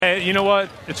you know what?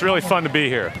 It's really fun to be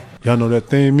here. Y'all know that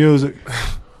theme music?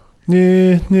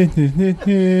 Pierce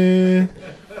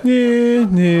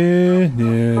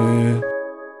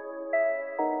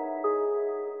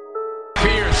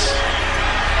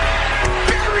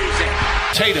buries it.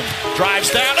 Tatum drives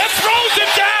down and throws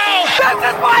it down. This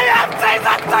is my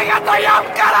in-season ticket. Are you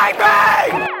kidding me?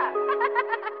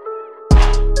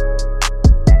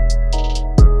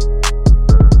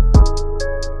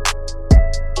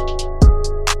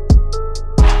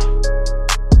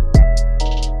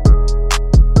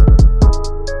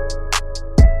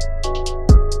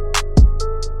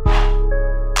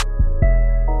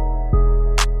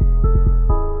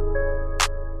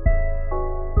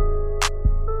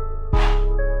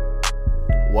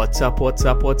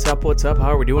 What's up?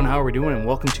 How are we doing? And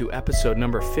welcome to episode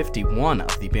number 51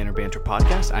 of the Banner Banter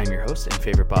podcast. I am your host and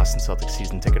favorite Boston Celtics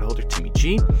season ticket holder, Timmy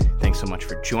G. Thanks so much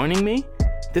for joining me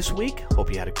this week.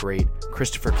 Hope you had a great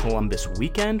Christopher Columbus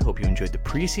weekend. Hope you enjoyed the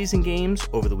preseason games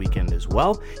over the weekend as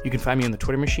well. You can find me on the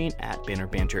Twitter machine at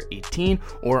BannerBanter18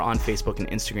 or on Facebook and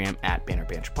Instagram at Banner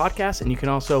Banter Podcast. And you can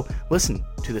also listen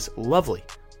to this lovely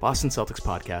Boston Celtics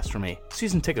podcast from a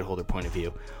season ticket holder point of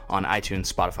view on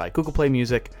iTunes, Spotify, Google Play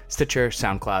Music, Stitcher,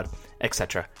 SoundCloud,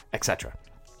 etc., etc.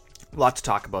 A lot to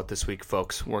talk about this week,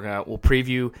 folks. We'll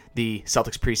preview the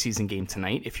Celtics preseason game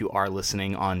tonight if you are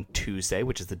listening on Tuesday,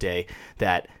 which is the day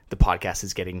that the podcast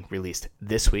is getting released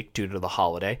this week due to the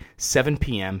holiday, 7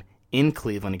 p.m. in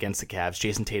Cleveland against the Cavs.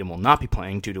 Jason Tatum will not be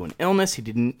playing due to an illness. He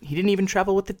didn't even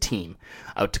travel with the team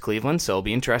out to Cleveland, so it'll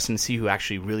be interesting to see who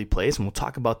actually really plays, and we'll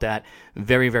talk about that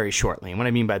very, very shortly. And what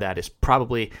I mean by that is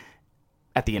probably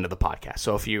at the end of the podcast.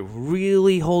 So if you're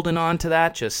really holding on to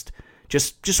that, just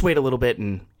wait a little bit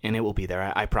and it will be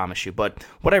there, I promise you. But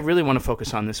what I really want to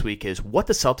focus on this week is what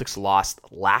the Celtics lost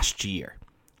last year,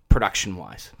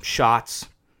 production-wise. Shots,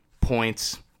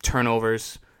 points,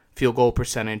 turnovers, field goal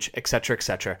percentage, etc.,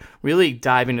 etc. Really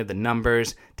dive into the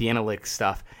numbers, the analytics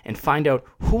stuff, and find out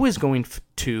who is going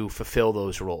to fulfill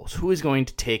those roles. Who is going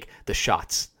to take the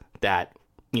shots that,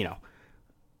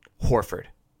 Horford,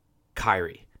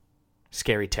 Kyrie,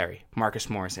 Scary Terry, Marcus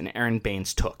Morris, and Aaron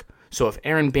Baines took. So if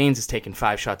Aaron Baines is taking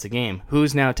 5 shots a game,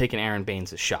 who's now taking Aaron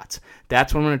Baines' shots?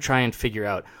 That's what I'm going to try and figure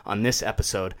out on this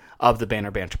episode of the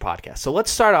Banner Banter podcast. So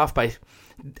let's start off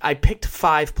I picked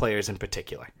 5 players in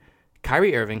particular.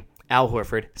 Kyrie Irving, Al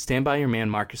Horford, Stand By Your Man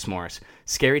Marcus Morris,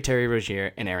 Scary Terry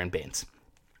Rozier, and Aaron Baines.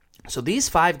 So these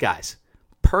 5 guys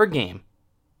per game,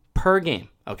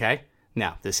 okay?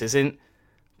 Now, this isn't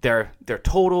their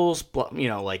totals,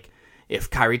 like if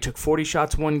Kyrie took 40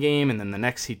 shots one game and then the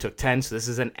next he took 10, so this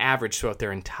is an average throughout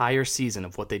their entire season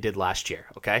of what they did last year,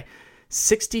 okay?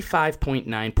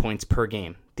 65.9 points per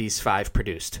game these 5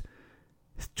 produced.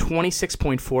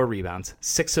 26.4 rebounds,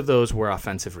 6 of those were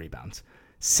offensive rebounds.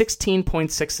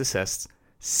 16.6 assists,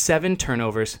 7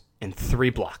 turnovers, and 3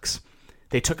 blocks.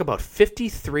 They took about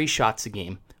 53 shots a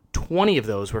game. 20 of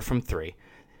those were from 3.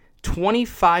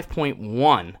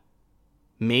 25.1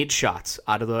 made shots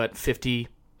out of the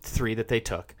 53 that they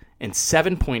took, and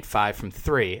 7.5 from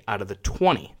 3 out of the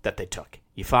 20 that they took.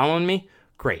 You following me?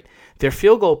 Great. Their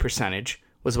field goal percentage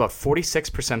was about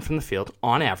 46% from the field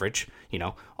on average.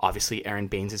 Obviously Aaron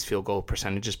Baines' field goal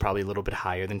percentage is probably a little bit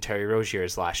higher than Terry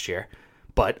Rozier's last year.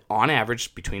 But on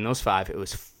average, between those 5, it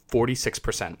was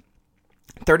 46%.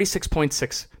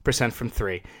 36.6% from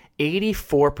 3.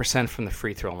 84% from the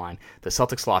free throw line. The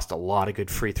Celtics lost a lot of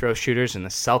good free throw shooters, and the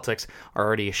Celtics are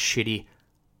already a shitty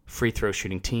free throw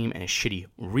shooting team and a shitty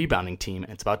rebounding team,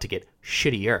 and it's about to get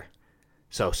shittier.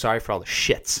 So sorry for all the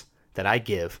shits that I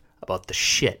give about the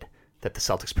shit that the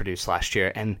Celtics produced last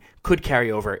year and could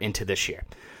carry over into this year.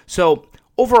 So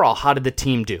overall, how did the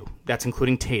team do? That's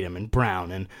including Tatum and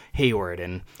Brown and Hayward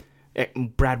and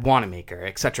Brad Wanamaker,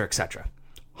 etc., etc.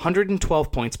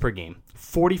 112 points per game,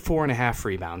 44.5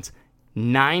 rebounds,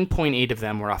 9.8 of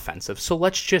them were offensive. So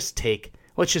let's just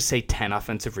say 10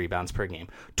 offensive rebounds per game,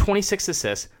 26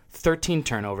 assists, 13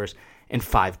 turnovers, and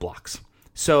 5 blocks.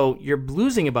 So you're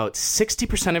losing about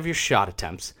 60% of your shot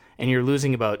attempts, and you're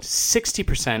losing about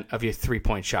 60% of your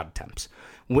three-point shot attempts,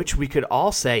 which we could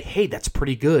all say, hey, that's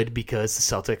pretty good because the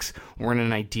Celtics weren't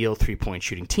an ideal three-point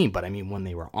shooting team. But, when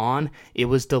they were on, it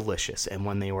was delicious. And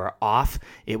when they were off,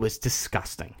 it was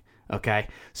disgusting. Okay?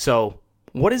 So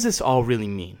what does this all really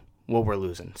mean, what we're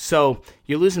losing? So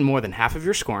you're losing more than half of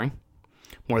your scoring,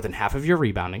 more than half of your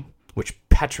rebounding, which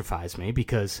petrifies me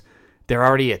because they're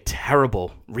already a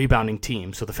terrible rebounding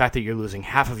team. So the fact that you're losing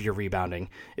half of your rebounding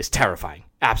is terrifying.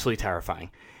 Absolutely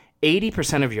terrifying.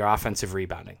 80% of your offensive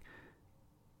rebounding.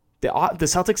 The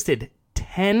Celtics did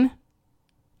 10,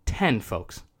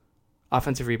 folks,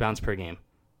 offensive rebounds per game.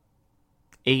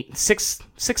 six,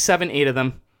 7, 8 of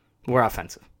them were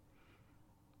offensive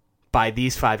by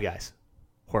these 5 guys: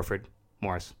 Horford,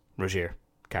 Morris, Rozier,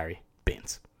 Kyrie,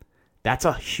 Baines. That's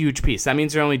a huge piece. That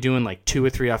means they're only doing like 2 or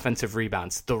 3 offensive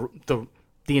rebounds. The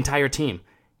entire team: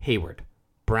 Hayward,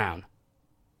 Brown,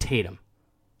 Tatum,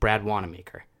 Brad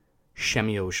Wanamaker,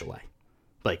 Semi Ojeleye.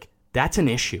 Like, that's an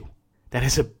issue. That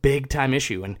is a big time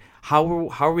issue. And how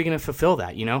are we going to fulfill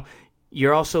that? You know,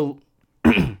 you're also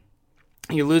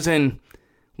you're losing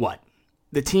what?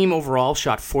 The team overall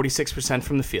shot 46%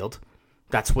 from the field.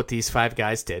 That's what these 5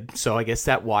 guys did. So I guess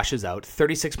that washes out.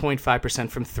 36.5%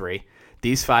 from 3.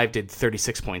 These 5 did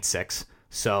 36.6.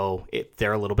 So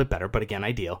they're a little bit better, but again,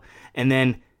 ideal. And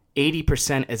then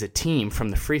 80% as a team from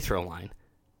the free throw line.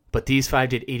 But these 5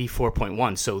 did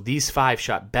 84.1. So these 5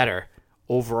 shot better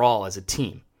overall as a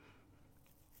team.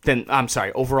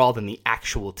 Overall than the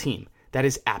actual team. That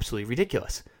is absolutely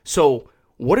ridiculous. So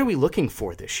what are we looking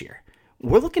for this year?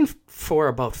 We're looking for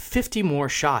about 50 more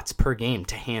shots per game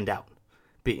to hand out.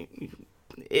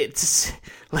 It's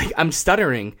like I'm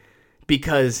stuttering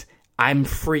because I'm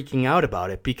freaking out about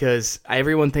it, because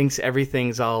everyone thinks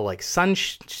everything's all like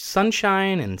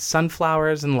sunshine and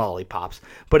sunflowers and lollipops,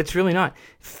 but it's really not.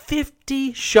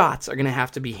 50 shots are going to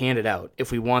have to be handed out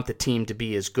if we want the team to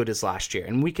be as good as last year.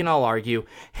 And we can all argue,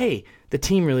 hey, the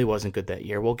team really wasn't good that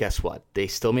year. Well, guess what? They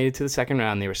still made it to the second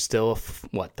round. They were still,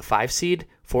 the 5 seed,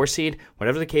 4 seed,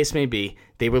 whatever the case may be.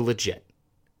 They were legit.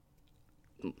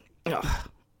 Ugh,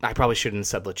 I probably shouldn't have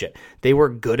said legit. They were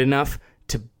good enough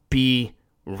to be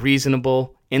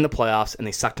reasonable in the playoffs, and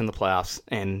they sucked in the playoffs,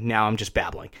 and now I'm just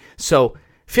babbling. So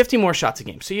 50 more shots a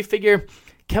game. So you figure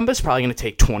Kemba's probably going to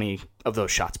take 20 of those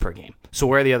shots per game. So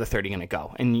where are the other 30 going to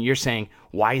go? And you're saying,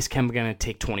 why is Kemba going to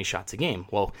take 20 shots a game?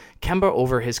 Well, Kemba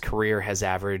over his career has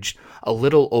averaged a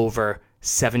little over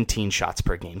 17 shots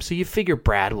per game. So you figure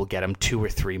Brad will get him 2 or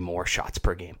 3 more shots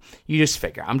per game. You just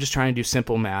figure. I'm just trying to do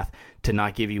simple math to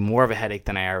not give you more of a headache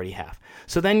than I already have.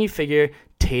 So then you figure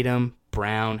Tatum,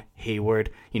 Brown, Hayward,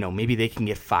 maybe they can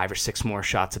get 5 or 6 more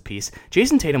shots apiece.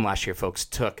 Jason Tatum last year, folks,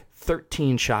 took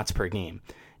 13 shots per game.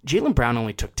 Jaylen Brown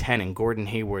only took 10, and Gordon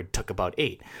Hayward took about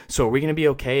 8. So are we going to be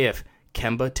okay if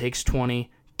Kemba takes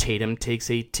 20, Tatum takes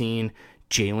 18,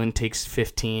 Jaylen takes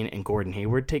 15, and Gordon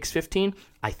Hayward takes 15?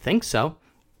 I think so.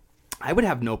 I would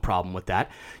have no problem with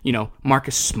that.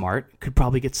 Marcus Smart could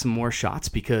probably get some more shots,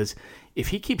 because if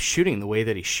he keeps shooting the way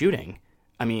that he's shooting,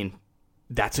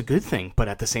 that's a good thing. But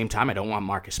at the same time, I don't want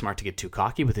Marcus Smart to get too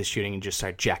cocky with his shooting and just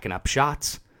start jacking up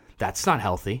shots. That's not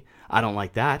healthy. I don't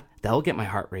like that. That'll get my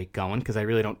heart rate going, because I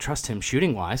really don't trust him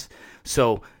shooting-wise.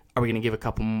 So are we going to give a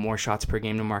couple more shots per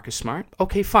game to Marcus Smart?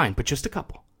 Okay, fine, but just a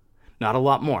couple. Not a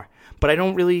lot more. But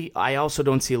I also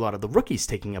don't see a lot of the rookies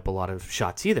taking up a lot of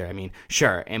shots either.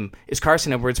 Sure, and is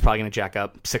Carson Edwards probably going to jack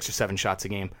up 6 or 7 shots a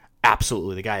game?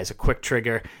 Absolutely. The guy has a quick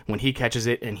trigger. When he catches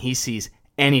it and he sees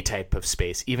any type of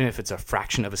space, even if it's a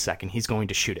fraction of a second, he's going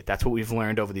to shoot it. That's what we've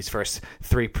learned over these first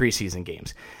 3 preseason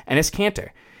games. And Enes Kanter,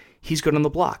 he's good on the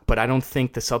block, but I don't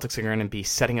think the Celtics are going to be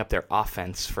setting up their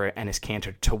offense for Enes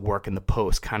Kanter to work in the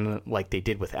post, kind of like they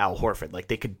did with Al Horford. Like,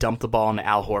 they could dump the ball into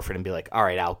Al Horford and be like, all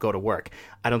right, Al, go to work.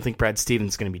 I don't think Brad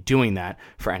Stevens is going to be doing that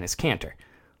for Enes Kanter.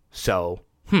 So,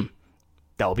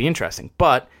 that will be interesting.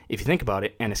 But if you think about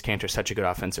it, Enes Kanter is such a good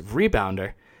offensive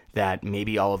rebounder that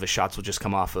maybe all of his shots will just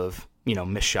come off of,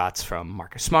 missed shots from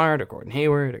Marcus Smart or Gordon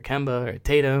Hayward or Kemba or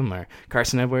Tatum or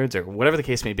Carson Edwards or whatever the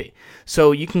case may be.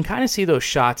 So you can kind of see those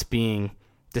shots being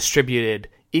distributed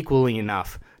equally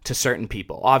enough to certain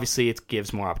people. Obviously, it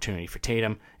gives more opportunity for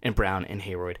Tatum and Brown and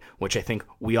Hayward, which I think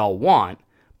we all want,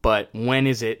 but when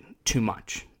is it too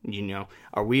much?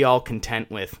 Are we all content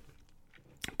with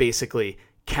basically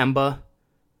Kemba,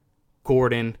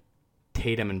 Gordon,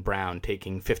 Tatum, and Brown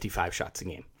taking 55 shots a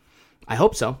game? I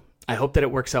hope so. I hope that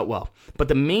it works out well. But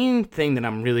the main thing that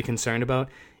I'm really concerned about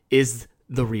is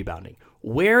the rebounding.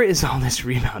 Where is all this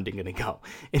rebounding going to go?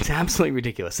 It's absolutely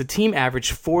ridiculous. The team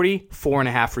averaged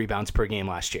 44.5 rebounds per game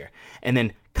last year. And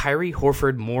then Kyrie,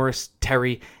 Horford, Morris,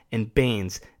 Terry, and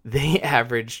Baines, they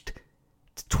averaged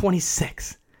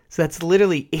 26. So that's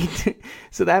literally 8.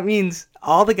 So that means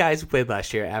all the guys who played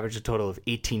last year averaged a total of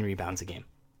 18 rebounds a game.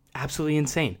 Absolutely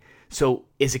insane. So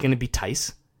is it going to be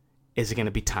Tice? Is it going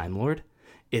to be Time Lord?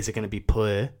 Is it going to be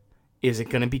Pueh? Is it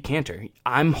going to be Kanter?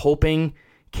 I'm hoping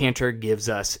Kanter gives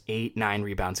us 8-9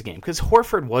 rebounds a game, because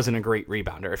Horford wasn't a great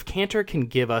rebounder. If Kanter can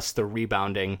give us the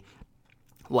rebounding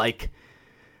like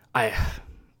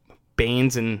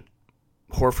Baines and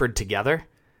Horford together,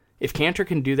 if Kanter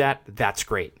can do that, that's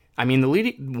great.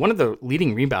 One of the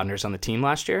leading rebounders on the team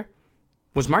last year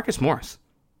was Marcus Morris.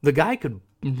 The guy could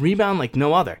rebound like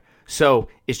no other. So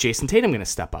is Jason Tatum going to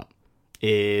step up?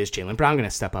 Is Jaylen Brown going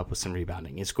to step up with some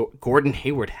rebounding? Is Gordon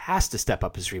Hayward has to step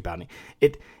up his rebounding?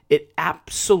 It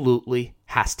absolutely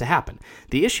has to happen.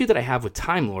 The issue that I have with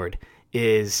Time Lord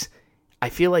is I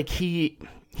feel like he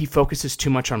focuses too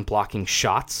much on blocking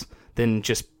shots than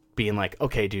just being like,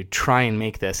 okay, dude, try and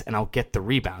make this and I'll get the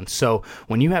rebound. So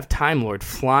when you have Time Lord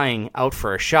flying out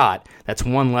for a shot, that's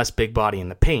one less big body in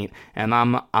the paint, and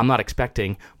I'm not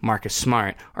expecting Marcus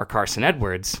Smart or Carson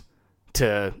Edwards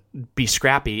to be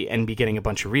scrappy and be getting a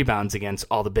bunch of rebounds against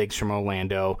all the bigs from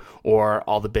Orlando or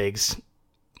all the bigs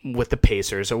with the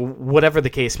Pacers or whatever the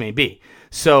case may be.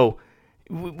 So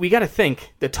we got to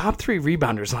think the top 3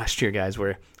 rebounders last year, guys,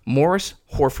 were Morris,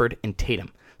 Horford, and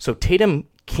Tatum. So Tatum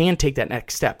can take that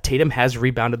next step. Tatum has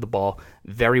rebounded the ball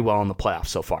very well in the playoffs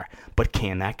so far, but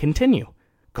can that continue?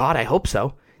 God, I hope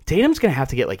so. Tatum's going to have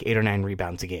to get like 8 or 9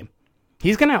 rebounds a game.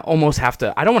 He's going to almost have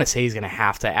to, I don't want to say he's going to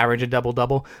have to average a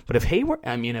double-double, but if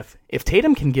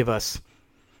Tatum can give us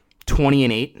 20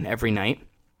 and 8 every night,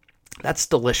 that's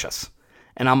delicious.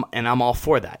 And I'm all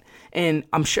for that. And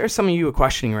I'm sure some of you are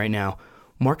questioning right now,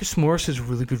 Marcus Morris is a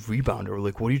really good rebounder.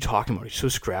 Like, what are you talking about? He's so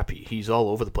scrappy. He's all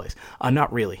over the place.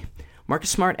 Not really. Marcus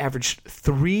Smart averaged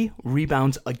 3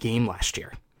 rebounds a game last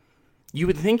year. You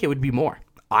would think it would be more.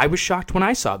 I was shocked when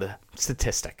I saw the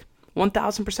statistic.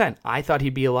 1,000%. I thought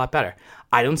he'd be a lot better.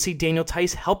 I don't see Daniel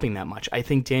Tice helping that much. I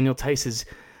think Daniel Tice is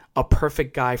a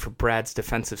perfect guy for Brad's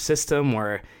defensive system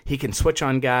where he can switch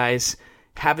on guys,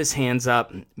 have his hands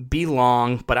up, be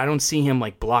long, but I don't see him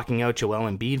like blocking out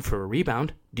Joel Embiid for a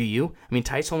rebound. Do you? I mean,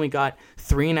 Tice only got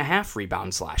 3.5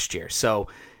 rebounds last year. So,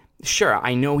 sure,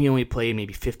 I know he only played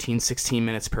maybe 15, 16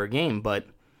 minutes per game, but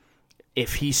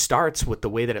if he starts with the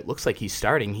way that it looks like he's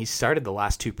starting, he started the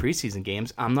last 2 preseason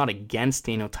games. I'm not against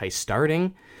Daniel Tice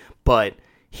starting, but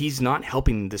he's not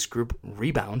helping this group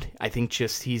rebound. I think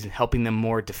just he's helping them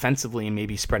more defensively and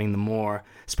maybe spreading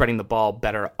the ball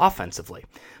better offensively.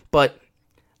 But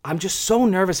I'm just so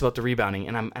nervous about the rebounding,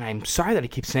 and I'm sorry that I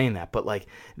keep saying that, but like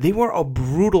they were a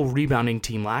brutal rebounding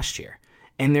team last year,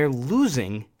 and they're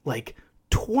losing like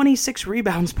 26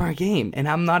 rebounds per game, and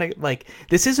I'm not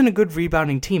this isn't a good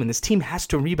rebounding team, and this team has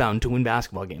to rebound to win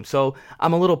basketball games. So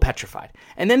I'm a little petrified.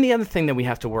 And then the other thing that we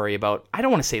have to worry about, I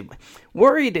don't want to say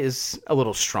worried is a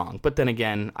little strong, but then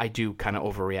again, I do kind of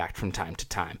overreact from time to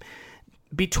time.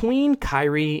 Between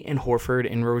Kyrie and Horford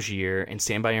and Rozier and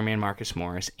Stand By Your Man Marcus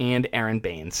Morris and Aaron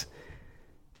Baines,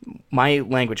 my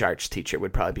language arts teacher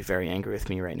would probably be very angry with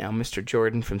me right now. Mr.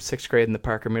 Jordan from 6th grade in the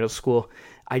Parker Middle School.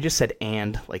 I just said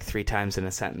 "and" like 3 times in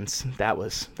a sentence. That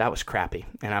was crappy,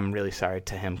 and I'm really sorry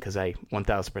to him because I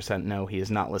 1,000% know he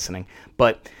is not listening.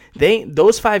 But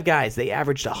those 5 guys, they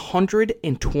averaged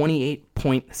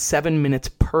 128.7 minutes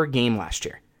per game last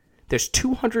year. There's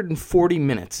 240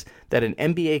 minutes that an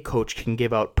NBA coach can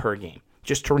give out per game.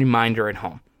 Just a reminder at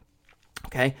home.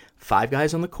 Okay? 5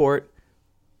 guys on the court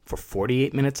for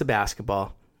 48 minutes of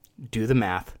basketball. Do the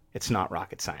math. It's not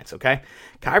rocket science, okay?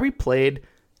 Kyrie played,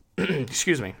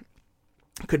 excuse me,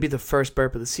 could be the first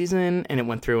burp of the season, and it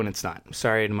went through, and it's not.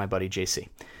 Sorry to my buddy JC.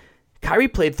 Kyrie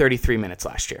played 33 minutes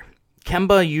last year.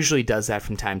 Kemba usually does that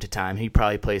from time to time. He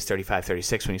probably plays 35,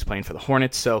 36 when he's playing for the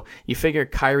Hornets, so you figure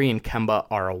Kyrie and Kemba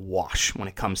are a wash when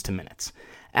it comes to minutes.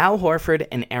 Al Horford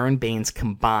and Aaron Baines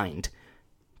combined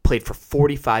played for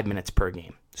 45 minutes per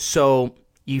game. So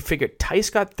you figure Tice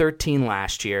got 13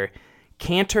 last year.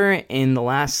 Cantor in the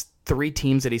last 3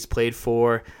 teams that he's played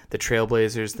for, the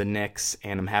Trailblazers, the Knicks,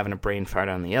 and I'm having a brain fart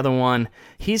on the other one,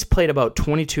 he's played about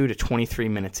 22 to 23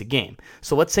 minutes a game.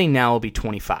 So let's say now it'll be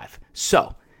 25.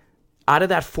 So out of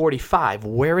that 45,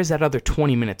 where is that other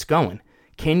 20 minutes going?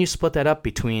 Can you split that up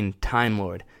between Time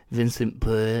Lord, Vincent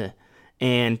Bleh,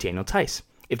 and Daniel Tice?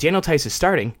 If Daniel Tice is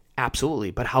starting,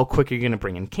 absolutely, but how quick are you going to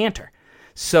bring in Cantor?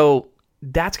 So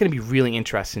that's going to be really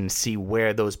interesting to see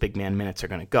where those big man minutes are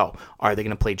going to go. Are they going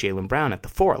to play Jaylen Brown at the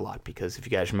 4 a lot? Because if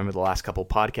you guys remember the last couple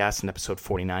podcasts in episode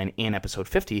 49 and episode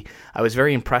 50, I was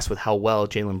very impressed with how well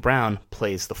Jaylen Brown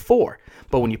plays the 4.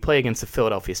 But when you play against the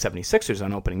Philadelphia 76ers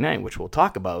on opening night, which we'll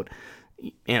talk about,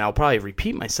 and I'll probably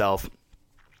repeat myself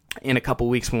in a couple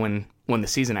weeks when the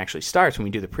season actually starts, when we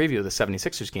do the preview of the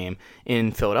 76ers game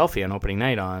in Philadelphia on opening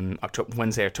night on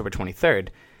Wednesday, October 23rd,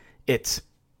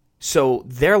 so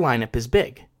their lineup is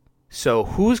big. So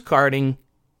who's guarding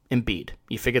Embiid?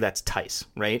 You figure that's Tice,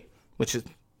 right?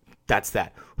 That's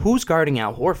that. Who's guarding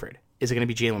Al Horford? Is it going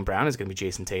to be Jaylen Brown? Is it going to be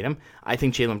Jason Tatum? I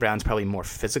think Jaylen Brown's probably more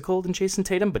physical than Jason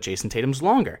Tatum, but Jason Tatum's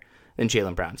longer than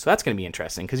Jaylen Brown. So that's going to be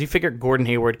interesting because you figure Gordon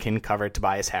Hayward can cover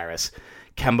Tobias Harris.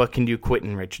 Kemba can do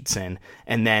Quentin Richardson.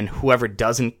 And then whoever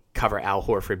doesn't cover Al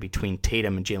Horford between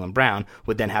Tatum and Jaylen Brown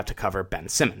would then have to cover Ben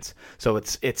Simmons. So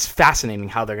it's fascinating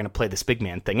how they're going to play this big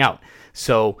man thing out.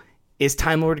 So Is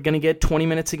Time Lord going to get 20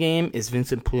 minutes a game? Is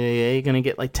Vincent Poirier going to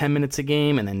get like 10 minutes a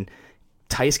game? And then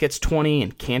Tice gets 20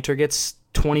 and Cantor gets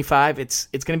 25. It's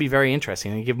going to be very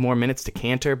interesting. They give more minutes to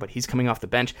Cantor, but he's coming off the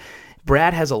bench.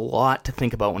 Brad has a lot to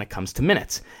think about when it comes to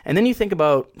minutes. And then you think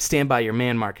about stand by your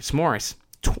man, Marcus Morris,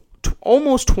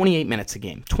 almost 28 minutes a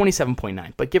game,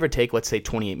 27.9, but give or take, let's say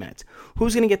 28 minutes.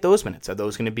 Who's going to get those minutes? Are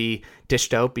those going to be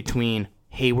dished out between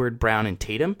Hayward, Brown, and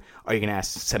Tatum? Are you going to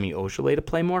ask Semi Ojeleye to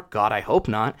play more? God, I hope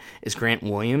not. Is Grant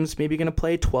Williams maybe going to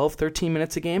play 12, 13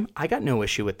 minutes a game? I got no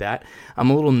issue with that. I'm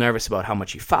a little nervous about how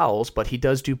much he fouls, but he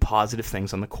does do positive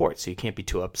things on the court, so you can't be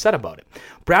too upset about it.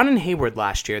 Brown and Hayward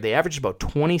last year, they averaged about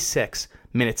 26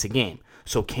 minutes a game.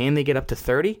 So can they get up to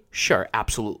 30? Sure,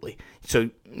 absolutely. So,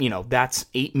 that's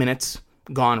 8 minutes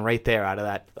gone right there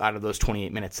out of those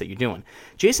 28 minutes that you're doing.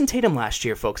 Jason Tatum last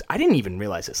year, folks, I didn't even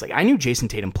realize this. Like, I knew Jason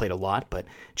Tatum played a lot, but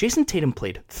Jason Tatum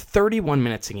played 31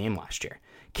 minutes a game last year.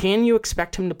 Can you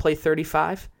expect him to play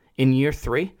 35 in year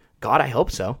 3? God, I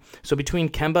hope so. So between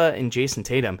Kemba and Jason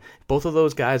Tatum, both of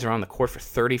those guys are on the court for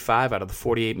 35 out of the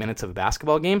 48 minutes of a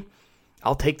basketball game.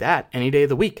 I'll take that any day of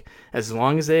the week, as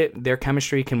long as their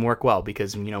chemistry can work well,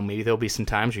 because, maybe there'll be some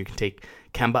times where you can take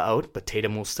Kemba out, but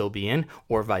Tatum will still be in,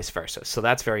 or vice versa. So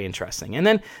that's very interesting. And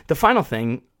then the final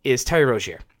thing is Terry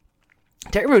Rozier.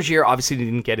 Terry Rozier obviously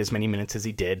didn't get as many minutes as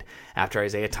he did after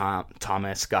Isaiah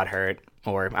Thomas got hurt,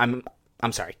 or I'm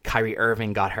sorry, Kyrie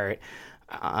Irving got hurt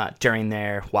during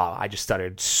their, wow, I just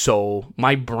stuttered. So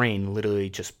my brain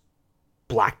literally just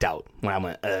blacked out when I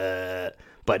went,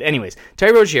 But anyways,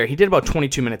 Terry Rozier, he did about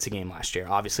 22 minutes a game last year.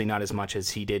 Obviously not as much as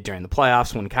he did during the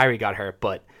playoffs when Kyrie got hurt,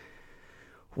 but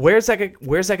where's that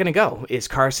going to go? Is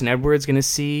Carson Edwards going to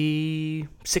see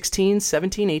 16,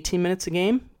 17, 18 minutes a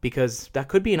game? Because that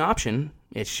could be an option.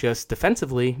 It's just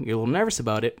defensively, you're a little nervous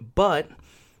about it, but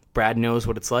Brad knows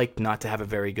what it's like not to have a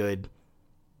very good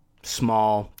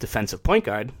small defensive point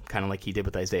guard, kind of like he did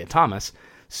with Isaiah Thomas.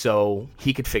 So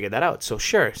he could figure that out. So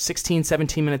sure, 16,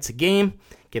 17 minutes a game,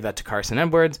 give that to Carson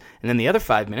Edwards. And then the other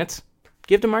 5 minutes,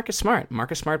 give to Marcus Smart.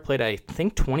 Marcus Smart played, I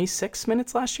think, 26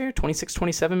 minutes last year, 26,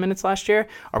 27 minutes last year.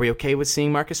 Are we okay with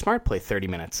seeing Marcus Smart play 30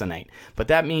 minutes a night? But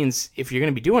that means if you're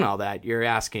going to be doing all that, you're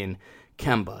asking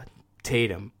Kemba,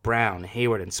 Tatum, Brown,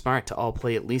 Hayward, and Smart to all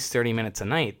play at least 30 minutes a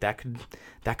night. That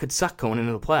could suck going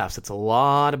into the playoffs. It's a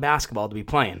lot of basketball to be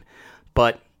playing.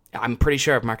 But I'm pretty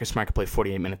sure if Marcus Smart could play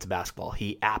 48 minutes of basketball,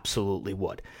 he absolutely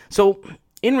would. So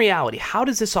in reality, how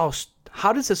does this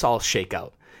all shake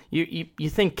out? You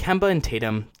think Kemba and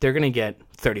Tatum, they're going to get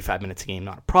 35 minutes a game,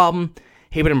 not a problem.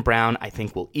 Hayward and Brown, I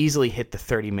think, will easily hit the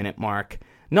 30-minute mark.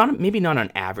 Maybe not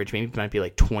on average. Maybe it might be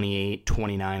like 28,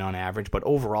 29 on average. But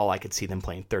overall, I could see them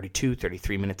playing 32,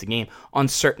 33 minutes a game on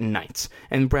certain nights.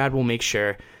 And Brad will make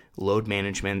sure, load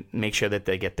management, make sure that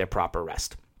they get their proper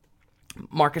rest.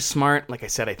 Marcus Smart, like I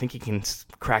said, I think he can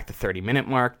crack the 30-minute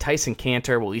mark. Tyson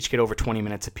Cantor will each get over 20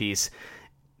 minutes apiece.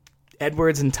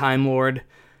 Edwards and Time Lord,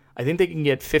 I think they can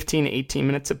get 15 to 18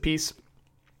 minutes apiece.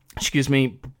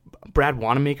 Brad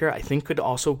Wanamaker, I think, could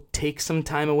also take some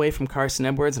time away from Carson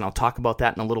Edwards, and I'll talk about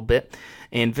that in a little bit.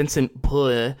 And Vincent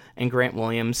Poirier and Grant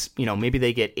Williams, maybe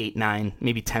they get 8, 9,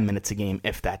 maybe 10 minutes a game,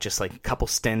 if that, just like a couple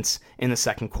stints in the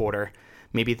second quarter,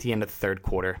 maybe at the end of the third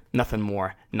quarter. Nothing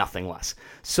more, nothing less.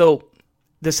 So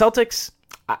the Celtics,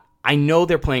 I know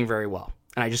they're playing very well,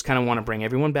 and I just kind of want to bring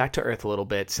everyone back to earth a little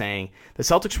bit, saying the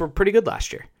Celtics were pretty good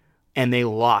last year, and they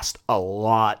lost a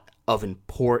lot of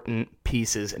important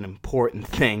pieces and important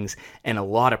things and a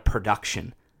lot of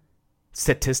production.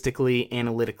 Statistically,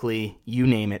 analytically, you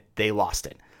name it, they lost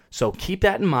it. So keep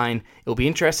that in mind. It'll be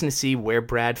interesting to see where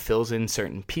Brad fills in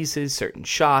certain pieces, certain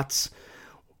shots.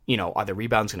 Are the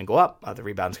rebounds going to go up? Are the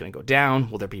rebounds going to go down?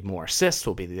 Will there be more assists?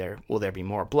 Will there be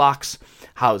more blocks?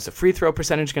 How is the free throw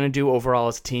percentage going to do overall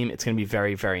as a team? It's going to be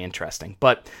very, very interesting.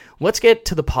 But let's get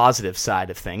to the positive side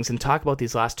of things and talk about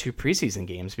these last 2 preseason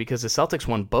games, because the Celtics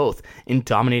won both in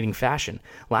dominating fashion.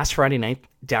 Last Friday night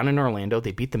down in Orlando,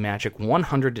 they beat the Magic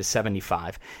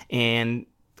 100-75, and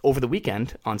over the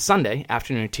weekend, on Sunday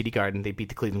afternoon at TD Garden, they beat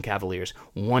the Cleveland Cavaliers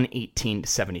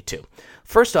 118-72.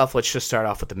 First off, let's just start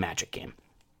off with the Magic game.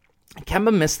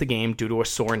 Kemba missed the game due to a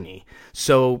sore knee,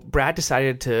 so Brad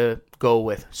decided to go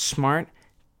with Smart,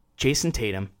 Jason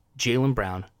Tatum, Jaylen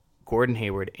Brown, Gordon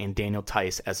Hayward, and Daniel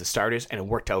Tice as the starters, and it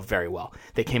worked out very well.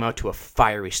 They came out to a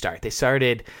fiery start. They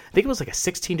started, I think it was like a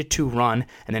 16-2 run,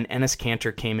 and then Enes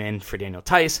Kanter came in for Daniel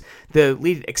Tice. The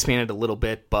lead expanded a little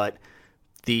bit, but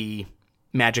the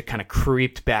Magic kind of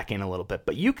creeped back in a little bit.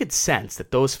 But you could sense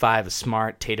that those 5,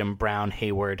 Smart, Tatum, Brown,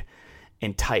 Hayward,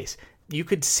 and Tice, you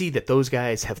could see that those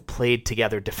guys have played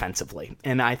together defensively,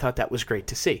 and I thought that was great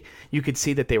to see. You could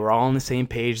see that they were all on the same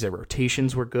page. Their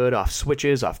rotations were good, off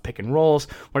switches, off pick and rolls,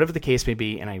 whatever the case may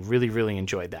be, and I really, really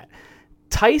enjoyed that.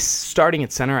 Theis starting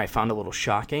at center I found a little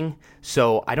shocking,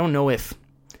 so I don't know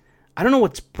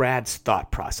what Brad's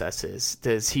thought process is.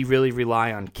 Does he really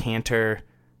rely on Cantor,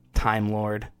 Time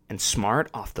Lord, and Smart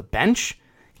off the bench?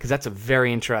 Because that's a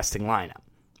very interesting lineup.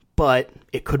 But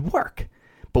it could work.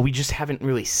 But we just haven't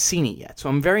really seen it yet. So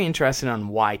I'm very interested on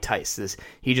why Theis. Does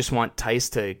he just want Theis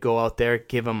to go out there,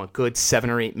 give him a good 7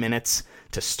 or 8 minutes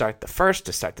to start the first,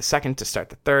 to start the second, to start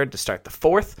the third, to start the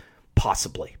fourth?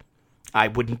 Possibly. I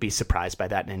wouldn't be surprised by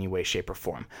that in any way, shape, or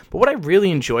form. But what I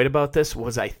really enjoyed about this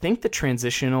was I think the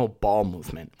transitional ball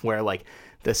movement, where like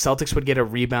the Celtics would get a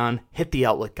rebound, hit the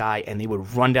outlet guy, and they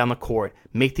would run down the court,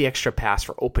 make the extra pass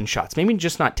for open shots. Maybe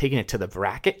just not taking it to the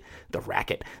rack.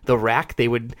 They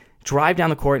would drive down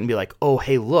the court and be like, oh,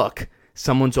 hey, look,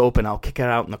 someone's open. I'll kick it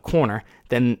out in the corner.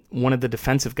 Then one of the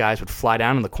defensive guys would fly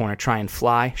down in the corner, try and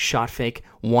fly, shot fake,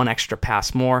 one extra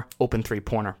pass more, open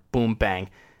three-pointer, boom, bang.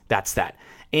 That's that.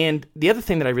 And the other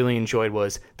thing that I really enjoyed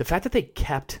was the fact that they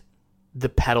kept the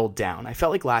pedal down. I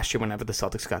felt like last year whenever the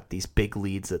Celtics got these big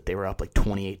leads that they were up like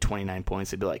 28, 29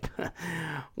 points, they'd be like,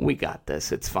 we got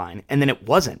this, it's fine. And then it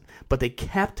wasn't. But they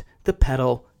kept the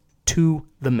pedal to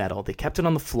the metal. They kept it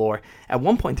on the floor. At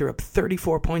one point, they were up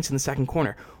 34 points in the second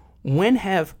quarter. When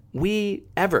have we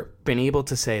ever been able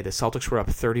to say the Celtics were up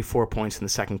 34 points in the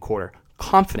second quarter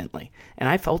confidently? And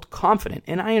I felt confident.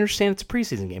 And I understand it's a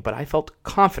preseason game, but I felt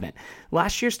confident.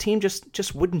 Last year's team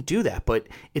just wouldn't do that. But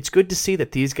it's good to see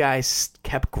that these guys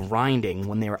kept grinding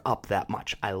when they were up that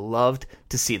much. I loved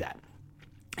to see that.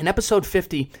 In episode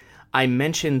 50, I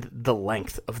mentioned the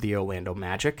length of the Orlando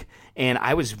Magic, and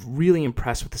I was really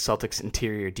impressed with the Celtics'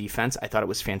 interior defense. I thought it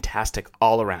was fantastic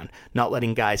all around. Not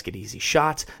letting guys get easy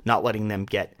shots, not letting them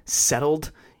get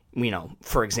settled. You know,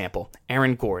 for example,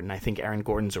 Aaron Gordon. I think Aaron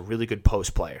Gordon's a really good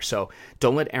post player. So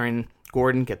don't let Aaron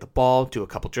Gordon get the ball, do a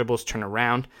couple dribbles, turn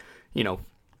around,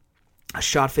 a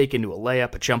shot fake into a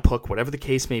layup, a jump hook, whatever the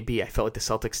case may be. I felt like the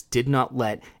Celtics did not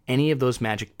let any of those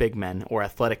Magic big men, or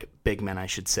athletic big men, I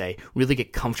should say, really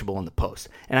get comfortable in the post.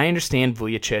 And I understand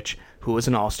Vujacic, who was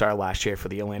an all-star last year for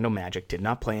the Orlando Magic, did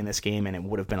not play in this game, and it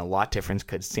would have been a lot different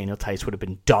because Daniel Theis would have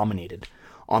been dominated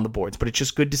on the boards. But it's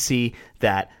just good to see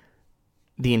that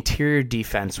the interior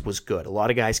defense was good. A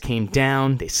lot of guys came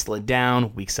down, they slid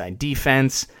down, weak side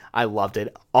defense. I loved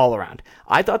it all around.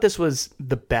 I thought this was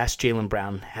the best Jaylen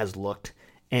Brown has looked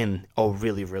in a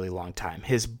really, really long time.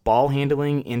 His ball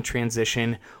handling in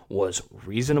transition was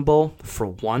reasonable for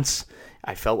once.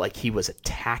 I felt like he was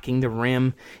attacking the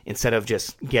rim instead of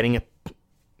just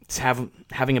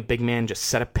having a big man just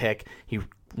set a pick. He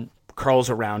curls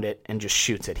around it and just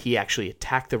shoots it. He actually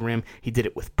attacked the rim. He did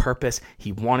it with purpose.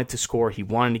 He wanted to score. He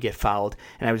wanted to get fouled.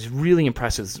 And I was really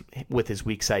impressed with his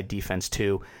weak side defense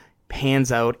too.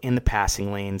 Hands out in the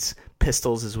passing lanes,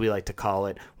 pistols as we like to call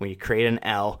it, where you create an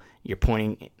L, you're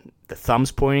pointing, the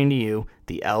thumb's pointing to you,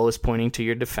 the L is pointing to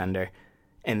your defender,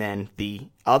 and then the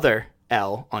other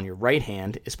L on your right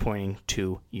hand is pointing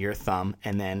to your thumb,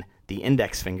 and then the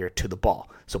index finger to the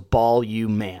ball. So ball, you,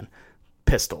 man.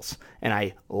 Pistols. And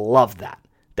I love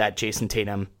that Jason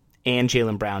Tatum and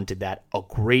Jaylen Brown did that a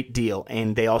great deal,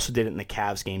 and they also did it in the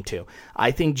Cavs game too. I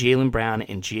think Jaylen Brown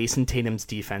and Jason Tatum's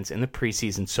defense in the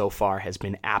preseason so far has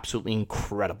been absolutely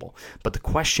incredible. But the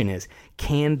question is,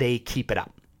 can they keep it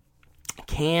up?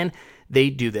 Can they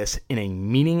do this in a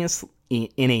meaningless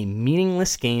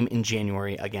game in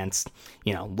January against,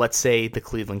 let's say the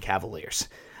Cleveland Cavaliers?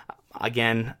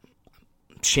 Again,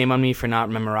 shame on me for not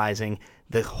memorizing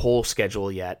the whole schedule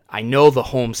yet. I know the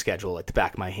home schedule at the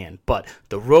back of my hand, but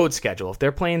the road schedule, if they're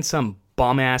playing some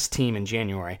bum-ass team in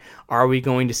January, are we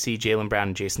going to see Jaylen Brown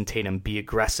and Jason Tatum be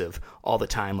aggressive all the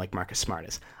time like Marcus Smart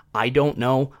is? I don't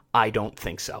know. I don't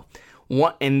think so.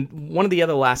 One of the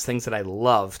other last things that I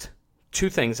loved, two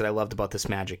things that I loved about this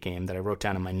Magic game that I wrote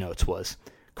down in my notes was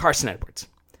Carson Edwards.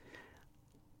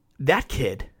 That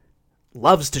kid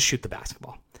loves to shoot the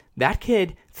basketball. That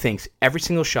kid thinks every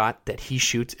single shot that he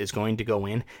shoots is going to go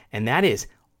in, and that is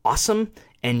awesome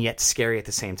and yet scary at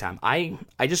the same time. I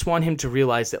just want him to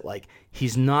realize that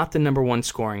he's not the number one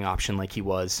scoring option like he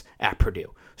was at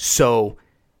Purdue. So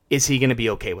is he going to be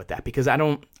okay with that? Because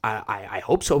I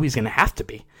hope so. He's going to have to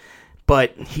be.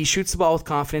 But he shoots the ball with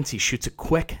confidence. He shoots it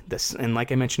quick. And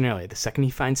like I mentioned earlier, the second he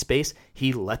finds space,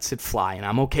 he lets it fly. And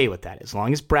I'm okay with that, as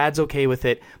long as Brad's okay with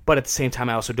it. But at the same time,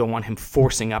 I also don't want him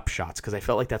forcing up shots, because I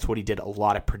felt like that's what he did a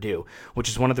lot at Purdue, which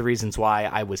is one of the reasons why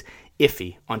I was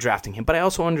iffy on drafting him. But I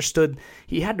also understood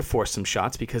he had to force some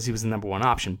shots because he was the number one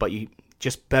option. But you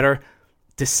just better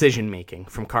decision-making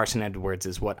from Carson Edwards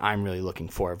is what I'm really looking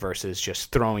for versus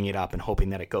just throwing it up and hoping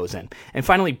that it goes in. And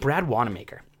finally, Brad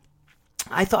Wanamaker.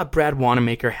 I thought Brad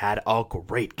Wanamaker had a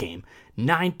great game.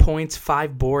 9 points,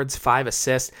 5 boards, 5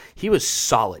 assists. He was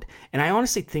solid. And I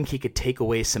honestly think he could take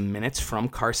away some minutes from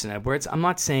Carson Edwards. I'm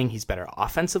not saying he's better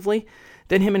offensively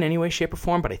than him in any way, shape, or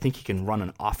form, but I think he can run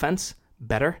an offense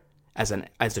better as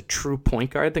a true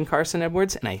point guard than Carson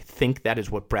Edwards, and I think that is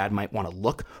what Brad might want to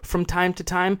look from time to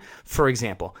time. For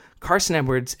example, Carson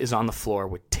Edwards is on the floor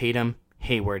with Tatum,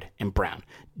 Hayward, and Brown.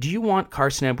 Do you want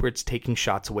Carson Edwards taking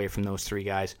shots away from those 3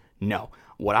 guys? No.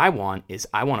 What I want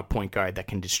a point guard that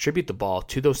can distribute the ball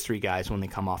to those 3 guys when they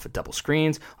come off of double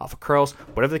screens, off of curls,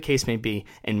 whatever the case may be,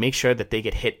 and make sure that they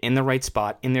get hit in the right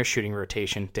spot in their shooting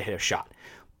rotation to hit a shot.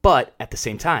 But at the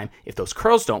same time, if those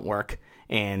curls don't work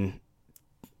and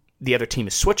the other team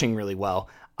is switching really well,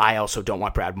 I also don't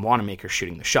want Brad Wanamaker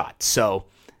shooting the shot. So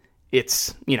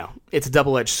it's a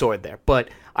double-edged sword there. But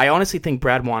I honestly think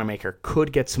Brad Wanamaker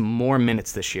could get some more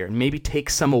minutes this year and maybe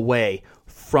take some away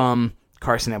from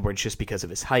Carson Edwards just because of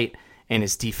his height and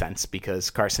his defense, because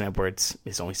Carson Edwards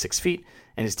is only 6 feet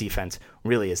and his defense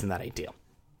really isn't that ideal.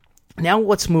 Now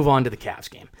let's move on to the Cavs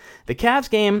game. The Cavs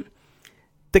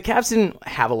didn't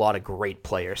have a lot of great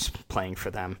players playing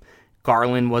for them.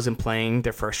 Garland wasn't playing,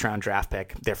 their first-round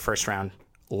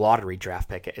lottery draft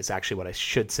pick is actually what I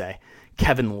should say.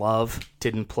 Kevin Love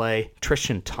didn't play.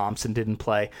 Tristan Thompson didn't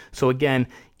play. So again,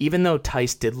 even though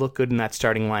Tice did look good in that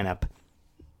starting lineup,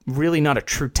 really not a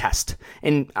true test.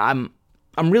 And I'm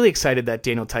really excited that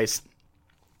Daniel Tice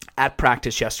at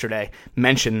practice yesterday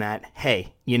mentioned that,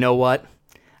 hey, you know what?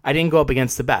 I didn't go up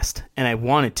against the best, and I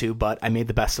wanted to, but I made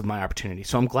the best of my opportunity.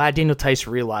 So I'm glad Daniel Tice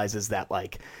realizes that,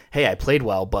 hey, I played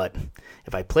well, but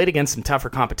if I played against some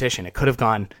tougher competition, it could have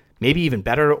gone maybe even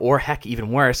better or, heck,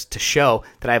 even worse to show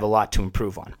that I have a lot to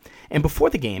improve on. And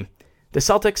before the game, the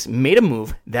Celtics made a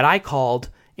move that I called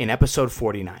in episode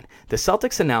 49. The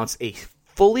Celtics announced a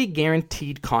fully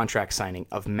guaranteed contract signing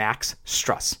of Max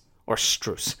Strus, or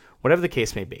Strus, whatever the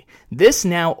case may be. This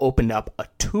now opened up a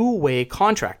 2-way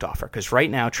contract offer, because right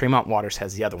now Tremont Waters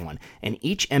has the other one, and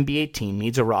each NBA team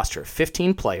needs a roster of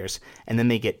 15 players, and then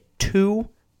they get 2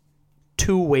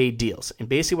 two-way deals. And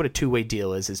basically what a two-way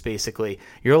deal is basically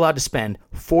you're allowed to spend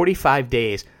 45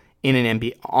 days on an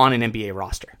NBA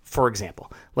roster. For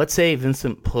example, let's say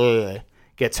Vincent Poirier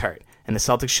gets hurt, and the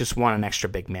Celtics just want an extra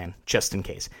big man, just in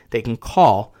case. They can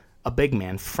call a big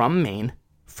man from Maine,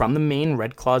 from the Maine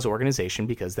Red Claws organization,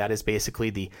 because that is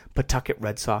basically the Pawtucket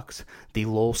Red Sox, the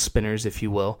Lowell Spinners, if you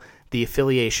will, the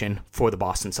affiliation for the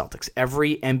Boston Celtics.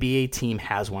 Every NBA team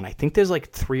has one. I think there's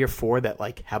 3 or 4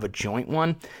 that have a joint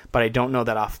one, but I don't know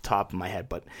that off the top of my head.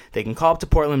 But they can call up to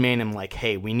Portland, Maine, and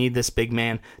hey, we need this big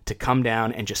man to come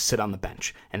down and just sit on the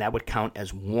bench. And that would count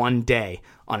as 1 day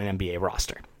on an NBA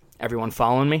roster. Everyone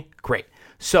following me? Great.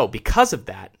 So because of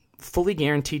that, fully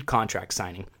guaranteed contract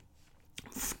signing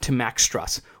to Max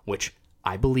Strus, which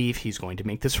I believe he's going to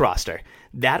make this roster,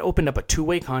 that opened up a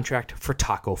 2-way contract for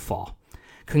Taco Fall.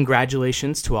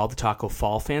 Congratulations to all the Taco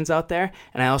Fall fans out there,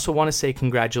 and I also want to say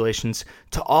congratulations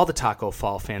to all the Taco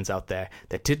Fall fans out there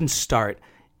that didn't start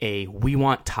a "We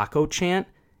Want Taco" chant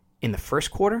in the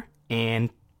first quarter and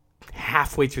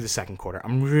halfway through the second quarter.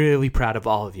 I'm really proud of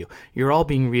all of you. You're all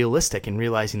being realistic and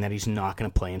realizing that he's not going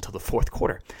to play until the fourth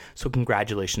quarter. So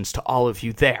congratulations to all of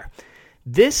you there.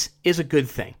 This is a good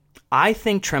thing. I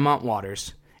think Tremont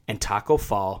Waters and Taco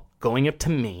Fall going up to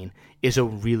Maine is a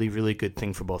really, really good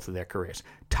thing for both of their careers.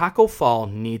 Taco Fall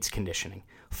needs conditioning.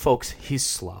 Folks, he's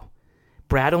slow.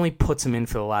 Brad only puts him in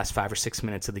for the last 5 or 6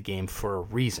 minutes of the game for a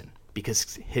reason,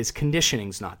 because his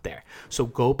conditioning's not there. So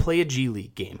go play a G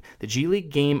League game. The G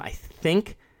League game, I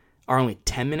think, are only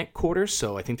 10-minute quarters,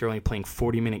 so I think they're only playing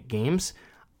 40-minute games.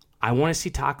 I want to see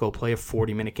Taco play a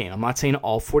 40-minute game. I'm not saying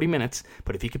all 40 minutes,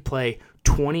 but if he could play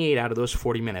 28 out of those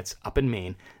 40 minutes up in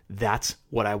Maine, that's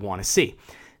what I want to see.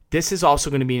 This is also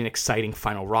going to be an exciting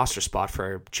final roster spot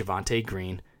for Javonte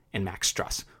Green and Max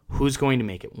Strus. Who's going to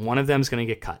make it? One of them is going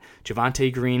to get cut.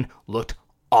 Javonte Green looked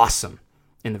awesome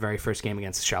in the very first game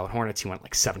against the Charlotte Hornets. He went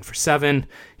 7 for 7.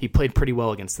 He played pretty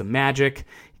well against the Magic.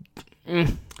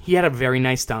 He had a very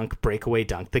nice dunk, breakaway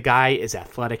dunk. The guy is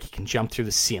athletic. He can jump through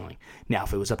the ceiling. Now,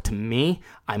 if it was up to me,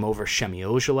 I'm over Shemi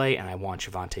Ojeleye, and I want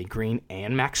Javonte Green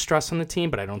and Max Strus on the team,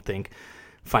 but I don't think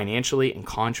financially and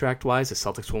contract-wise the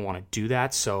Celtics will want to do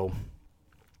that, so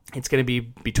it's going to be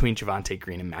between Javonte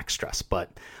Green and Max Strus. But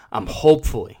I'm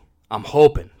hoping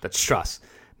that Strus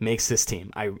makes this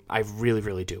team. I really,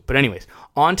 really do. But anyways,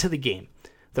 on to the game.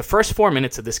 The first 4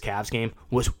 minutes of this Cavs game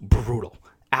was brutal.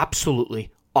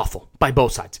 Absolutely awful by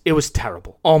both sides. It was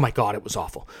terrible. Oh my God, it was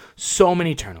awful. So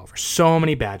many turnovers, so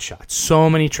many bad shots, so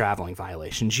many traveling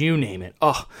violations, you name it.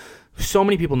 Oh, so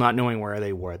many people not knowing where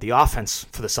they were. The offense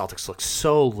for the Celtics looked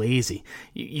so lazy.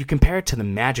 You compare it to the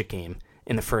Magic game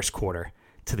in the first quarter,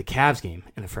 to the Cavs game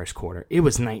in the first quarter. It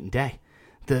was night and day.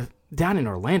 Down in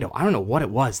Orlando, I don't know what it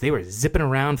was. They were zipping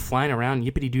around, flying around,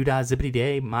 yippity-doo-dah,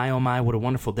 zippity-day, my oh my, what a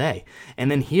wonderful day.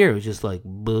 And then here it was just like,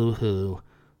 boo-hoo,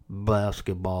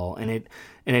 basketball. And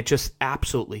it just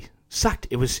absolutely sucked.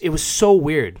 It was so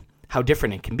weird how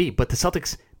different it can be. But the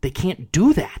Celtics, they can't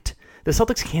do that. The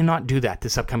Celtics cannot do that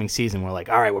this upcoming season. We're like,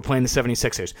 all right, we're playing the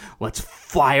 76ers. Let's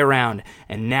fly around.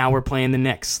 And now we're playing the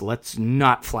Knicks. Let's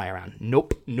not fly around.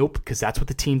 Nope, because that's what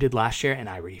the team did last year, and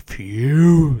I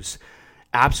refuse.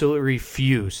 Absolutely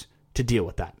refuse to deal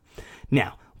with that.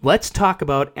 Now, let's talk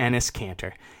about Enes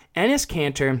Kanter. Enes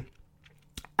Kanter,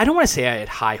 I don't want to say I had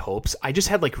high hopes. I just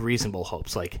had like reasonable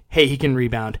hopes. Like, hey, he can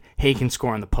rebound. Hey, he can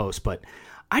score on the post. But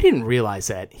I didn't realize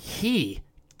that he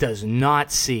does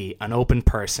not see an open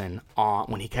person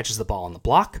when he catches the ball on the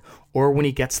block or when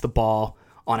he gets the ball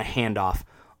on a handoff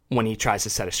when he tries to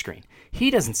set a screen.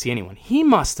 He doesn't see anyone. He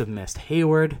must have missed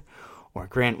Hayward or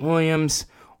Grant Williams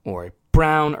or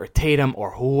Brown or Tatum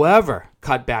or whoever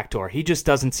cut backdoor. He just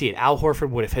doesn't see it. Al Horford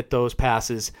would have hit those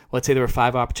passes. Let's say there were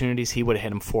 5 opportunities. He would have hit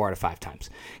them 4 out of 5 times.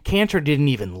 Kanter didn't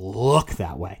even look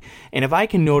that way. And if I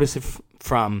can notice it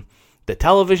from the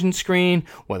television screen,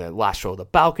 whether the last row of the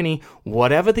balcony,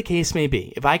 whatever the case may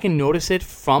be, if I can notice it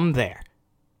from there,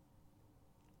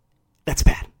 that's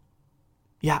bad.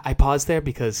 Yeah, I paused there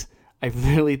because I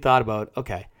really thought about,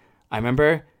 okay, I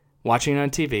remember watching it on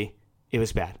TV. It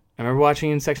was bad. I remember watching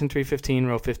in section 315,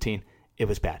 row 15. It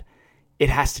was bad. It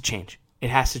has to change. It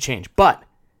has to change. But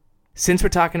since we're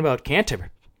talking about Kanter,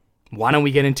 why don't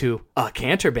we get into a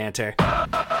Kanter banter?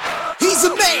 He's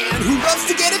a man who loves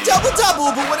to get a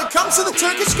double-double, but when it comes to the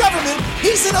Turkish government,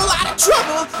 he's in a lot of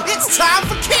trouble. It's time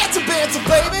for Kanter banter,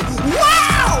 baby.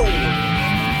 Wow!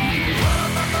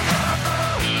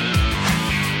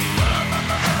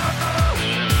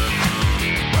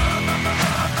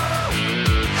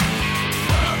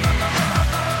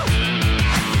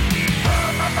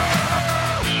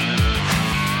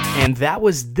 And that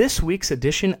was this week's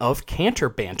edition of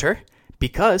Kanter Banter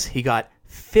because he got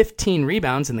 15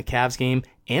 rebounds in the Cavs game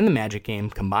and the Magic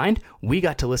game combined. We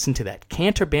got to listen to that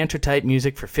Kanter Banter type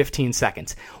music for 15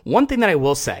 seconds. One thing that I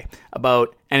will say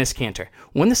about Enes Kanter,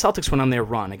 when the Celtics went on their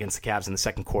run against the Cavs in the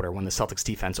second quarter, when the Celtics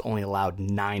defense only allowed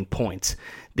 9 points,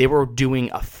 they were doing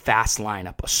a fast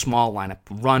lineup, a small lineup,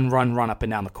 run up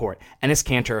and down the court. Enes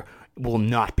Kanter will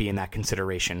not be in that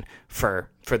consideration for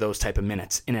those type of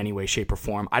minutes in any way, shape, or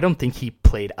form. I don't think he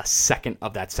played a second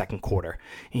of that second quarter.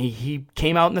 He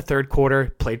came out in the third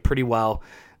quarter, played pretty well.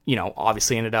 You know,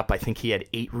 obviously ended up, I think he had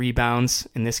 8 rebounds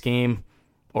in this game,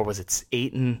 or was it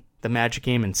 8 in the Magic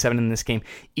game and 7 in this game?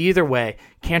 Either way,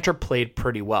 Kanter played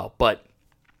pretty well. But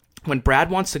when Brad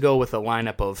wants to go with a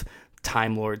lineup of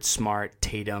Time Lord, Smart,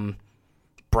 Tatum,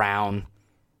 Brown,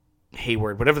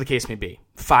 Hayward, whatever the case may be,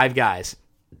 5 guys,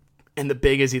 and the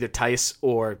big is either Tice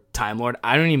or Time Lord,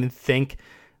 I don't even think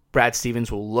Brad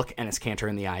Stevens will look Enes Kanter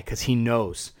in the eye because he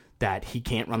knows that he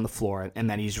can't run the floor and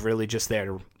that he's really just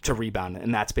there to rebound,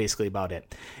 and that's basically about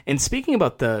it. And speaking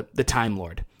about the Time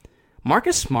Lord,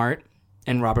 Marcus Smart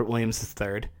and Robert Williams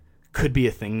III could be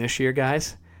a thing this year,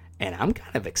 guys, and I'm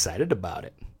kind of excited about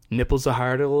it. Nipples are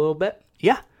hard a little bit.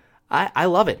 Yeah, I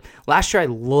love it. Last year I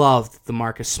loved the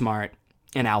Marcus Smart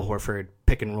and Al Horford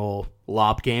pick and roll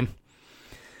lob game.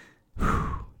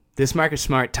 This Marcus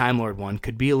Smart Time Lord one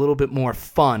could be a little bit more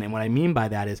fun, and what I mean by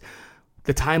that is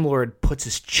the Time Lord puts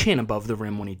his chin above the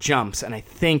rim when he jumps, and I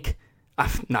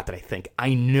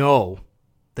know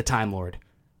the Time Lord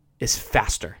is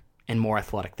faster and more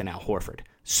athletic than Al Horford.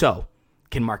 So,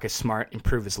 can Marcus Smart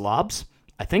improve his lobs?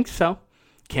 I think so.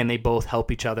 Can they both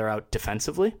help each other out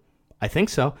defensively? I think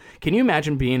so. Can you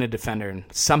imagine being a defender and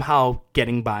somehow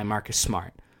getting by Marcus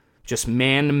Smart? Just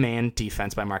man-to-man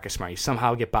defense by Marcus Smart. You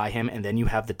somehow get by him, and then you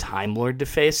have the Time Lord to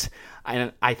face.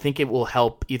 I think it will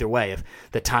help either way. If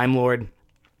the Time Lord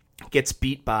gets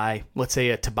beat by, let's say,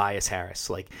 a Tobias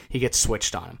Harris, like he gets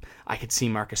switched on him, I could see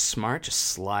Marcus Smart just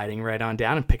sliding right on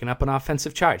down and picking up an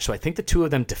offensive charge. So I think the two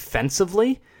of them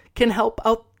defensively can help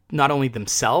out not only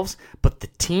themselves, but the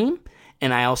team.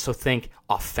 And I also think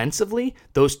offensively,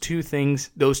 those two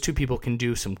people can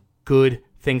do some good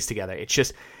things together. It's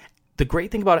just, the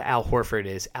great thing about Al Horford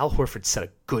is Al Horford set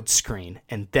a good screen,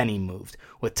 and then he moved.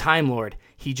 With Time Lord,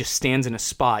 he just stands in a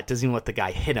spot, doesn't even let the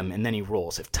guy hit him, and then he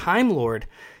rolls. If Time Lord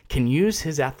can use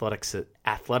his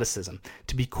athleticism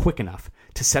to be quick enough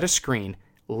to set a screen,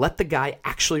 let the guy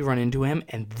actually run into him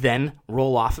and then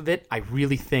roll off of it. I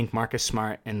really think Marcus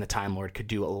Smart and the Time Lord could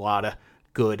do a lot of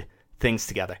good things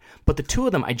together. But the two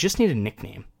of them, I just need a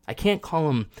nickname. I can't call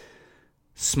them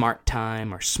Smart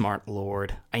Time or Smart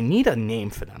Lord. I need a name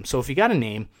for them. So if you got a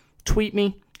name, tweet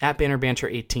me at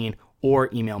BannerBanter18 or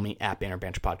email me at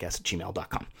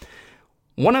BannerBanterPodcast@gmail.com.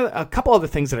 A couple other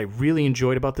things that I really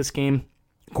enjoyed about this game,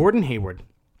 Gordon Hayward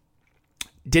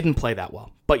didn't play that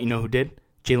well. But you know who did?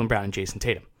 Jaylen Brown and Jason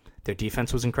Tatum. Their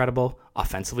defense was incredible.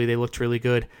 Offensively, they looked really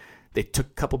good. They took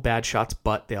a couple bad shots,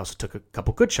 but they also took a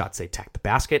couple good shots. They attacked the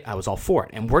basket. I was all for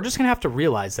it. And we're just going to have to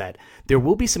realize that there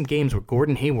will be some games where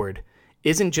Gordon Hayward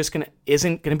isn't going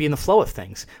to be in the flow of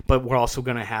things, but we're also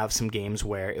going to have some games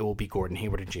where it will be Gordon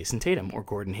Hayward and Jason Tatum or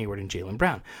Gordon Hayward and Jaylen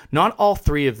Brown. Not all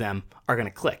three of them are going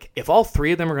to click. If all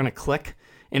three of them are going to click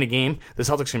in a game, the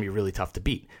Celtics are going to be really tough to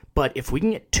beat. But if we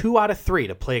can get 2 out of 3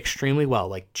 to play extremely well,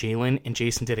 like Jaylen and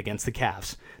Jason did against the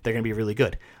Cavs, they're going to be really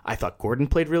good. I thought Gordon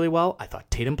played really well. I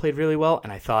thought Tatum played really well.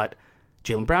 And I thought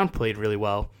Jaylen Brown played really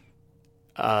well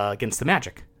against the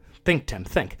Magic. Think, Tim,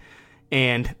 think.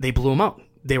 And they blew them out.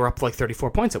 They were up like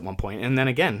 34 points at one point. And then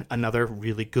again, another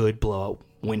really good blowout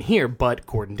win here, but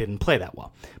Gordon didn't play that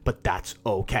well. But that's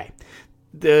okay.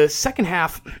 The second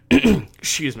half,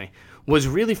 was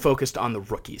really focused on the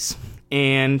rookies.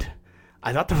 And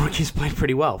I thought the rookies played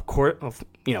pretty well.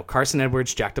 Carson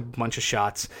Edwards jacked up a bunch of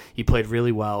shots. He played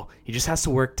really well. He just has to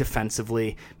work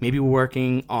defensively, maybe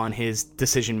working on his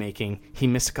decision-making. He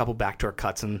missed a couple backdoor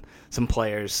cuts and some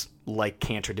players like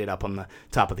Cantor did up on the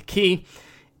top of the key.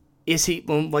 Is he,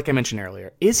 like I mentioned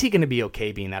earlier, is he going to be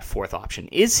okay being that fourth option?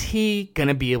 Is he going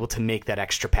to be able to make that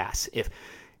extra pass? If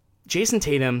Jason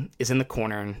Tatum is in the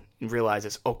corner and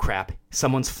realizes, oh crap,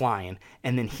 someone's flying,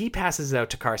 and then he passes it out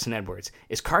to Carson Edwards.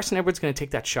 Is Carson Edwards going to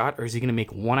take that shot, or is he going to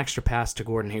make one extra pass to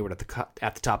Gordon Hayward at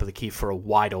the top of the key for a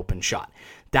wide open shot?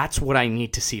 That's what I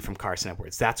need to see from Carson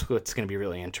Edwards. That's what's going to be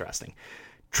really interesting.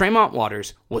 Tremont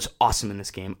Waters was awesome in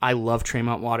this game. I love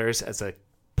Tremont Waters as a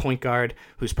point guard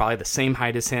who's probably the same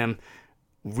height as him.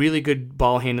 Really good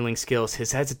ball handling skills.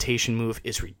 His hesitation move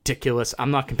is ridiculous.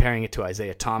 I'm not comparing it to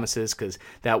Isaiah Thomas's because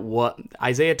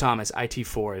Isaiah Thomas,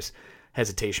 IT4's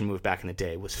hesitation move back in the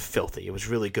day was filthy. It was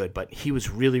really good, but he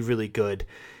was really, really good.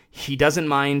 He doesn't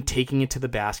mind taking it to the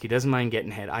basket. He doesn't mind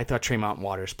getting hit. I thought Tremont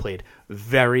Waters played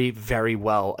very, very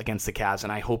well against the Cavs,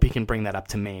 and I hope he can bring that up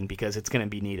to Maine because it's going to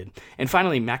be needed. And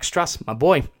finally, Max Struss, my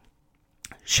boy,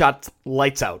 shot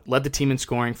lights out, led the team in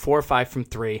scoring, 4 or 5 from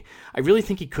 3. I really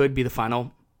think he could be the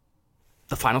final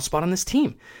spot on this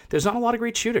team. There's not a lot of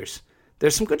great shooters.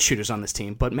 There's some good shooters on this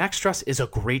team, but Max Struss is a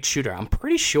great shooter. I'm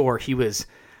pretty sure he was,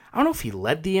 I don't know if he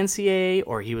led the NCAA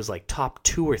or he was like top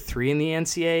 2 or 3 in the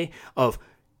NCAA of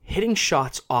hitting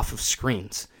shots off of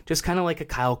screens, just kind of like a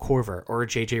Kyle Korver or a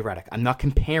JJ Redick. I'm not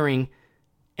comparing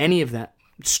any of that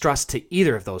Struss to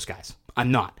either of those guys.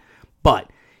 I'm not.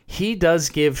 But he does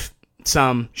give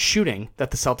some shooting that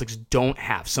the Celtics don't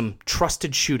have, some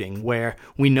trusted shooting where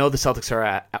we know the Celtics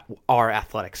are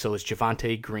athletic. So is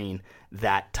Javonte Green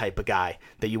that type of guy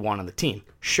that you want on the team?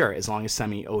 Sure, as long as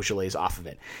Semi Ojeleye is off of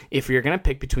it. If you're going to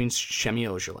pick between Semi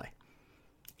Ojeleye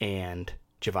and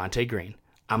Javonte Green,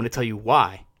 I'm going to tell you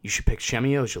why you should pick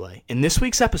Semi Ojeleye in this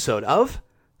week's episode of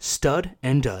Stud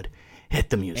and Dud. Hit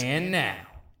the music. And now,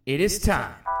 it is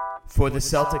time for the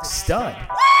Celtics Stud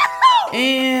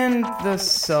and the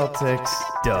Celtics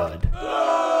Dud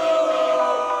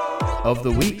of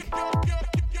the week.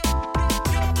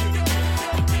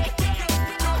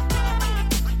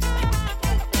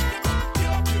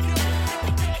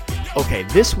 Okay,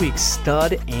 this week's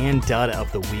Stud and Dud of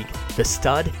the week. The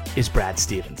stud is Brad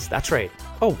Stevens. That's right.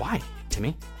 Oh, why,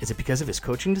 Timmy? Is it because of his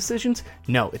coaching decisions?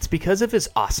 No, it's because of his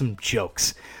awesome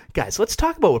jokes. Guys, let's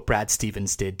talk about what Brad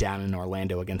Stevens did down in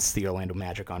Orlando against the Orlando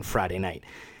Magic on Friday night.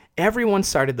 Everyone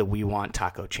started the "We Want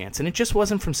Taco" chants, and it just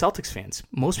wasn't from Celtics fans.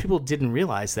 Most people didn't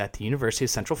realize that the University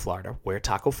of Central Florida, where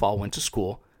Taco Fall went to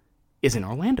school, is in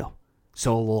Orlando.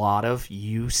 So a lot of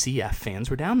UCF fans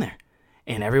were down there.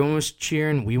 And everyone was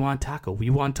cheering, "We want taco, we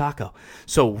want taco."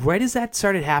 So right as that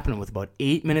started happening with about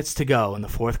 8 minutes to go in the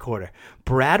fourth quarter,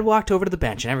 Brad walked over to the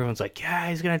bench, and everyone's like, yeah,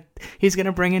 he's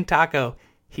gonna bring in taco.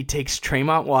 He takes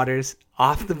Tremont Waters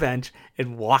off the bench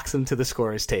and walks him to the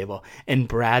scorer's table. And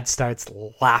Brad starts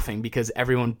laughing because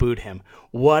everyone booed him.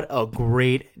 What a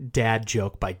great dad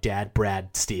joke by Dad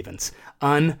Brad Stevens.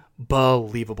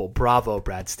 Unbelievable. Bravo,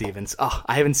 Brad Stevens. Oh,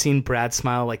 I haven't seen Brad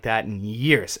smile like that in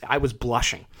years. I was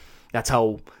blushing. That's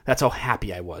how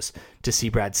happy I was to see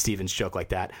Brad Stevens joke like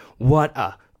that. What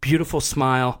a beautiful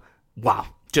smile. Wow.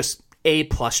 Just A+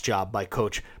 job by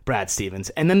Coach Brad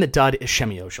Stevens. And then the dud is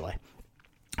Semi Ojeleye.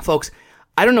 Folks,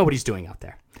 I don't know what he's doing out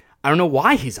there. I don't know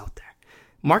why he's out there.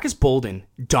 Marcus Bolden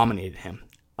dominated him.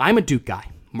 I'm a Duke guy.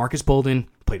 Marcus Bolden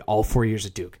played all 4 years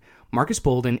at Duke. Marcus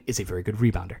Bolden is a very good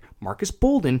rebounder. Marcus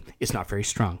Bolden is not very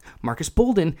strong. Marcus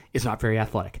Bolden is not very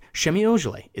athletic. Semi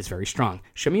Ojeleye is very strong.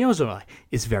 Semi Ojeleye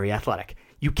is very athletic.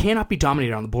 You cannot be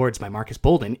dominated on the boards by Marcus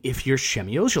Bolden if you're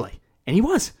Semi Ojeleye. And he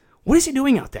was. What is he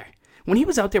doing out there? When he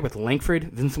was out there with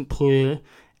Langford, Vincent Poirier,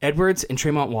 Edwards, and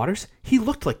Tremont Waters, he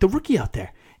looked like the rookie out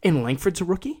there. And Langford's a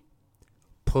rookie.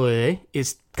 Poirier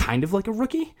is kind of like a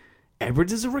rookie.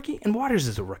 Edwards is a rookie. And Waters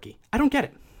is a rookie. I don't get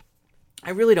it. I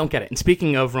really don't get it. And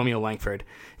speaking of Romeo Langford,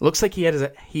 it looks like he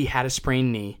had a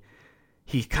sprained knee.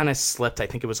 He kind of slipped. I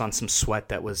think it was on some sweat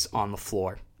that was on the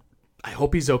floor. I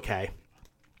hope he's okay.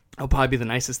 It'll probably be the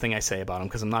nicest thing I say about him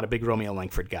because I'm not a big Romeo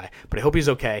Langford guy. But I hope he's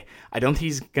okay. I don't think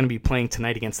he's going to be playing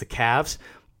tonight against the Cavs.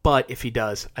 But if he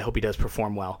does, I hope he does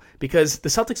perform well. Because the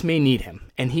Celtics may need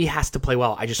him. And he has to play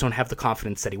well. I just don't have the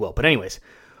confidence that he will. But anyways,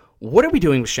 what are we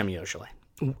doing with Semi Ojeleye?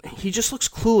 He just looks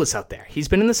clueless out there. He's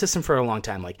been in the system for a long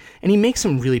time, and he makes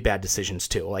some really bad decisions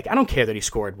too. I don't care that he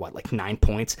scored 9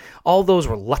 points. All those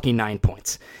were lucky 9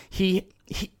 points. He's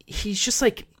just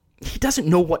he doesn't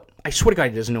know what. I swear to God,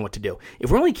 he doesn't know what to do.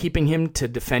 If we're only keeping him to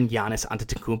defend Giannis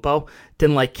Antetokounmpo,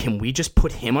 then can we just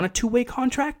put him on a 2-way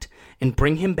contract and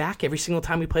bring him back every single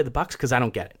time we play the Bucks? Because I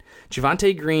don't get it.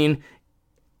 Javonte Green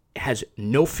has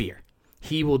no fear.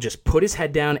 He will just put his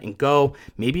head down and go.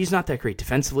 Maybe he's not that great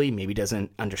defensively. Maybe he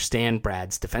doesn't understand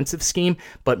Brad's defensive scheme,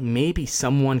 but maybe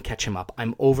someone catch him up.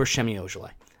 I'm over Semi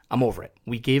Ojeleye. I'm over it.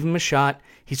 We gave him a shot.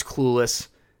 He's clueless.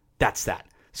 That's that.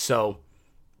 So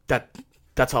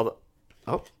that's all.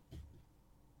 Oh,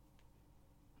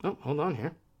 hold on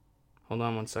here. Hold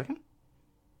on 1 second.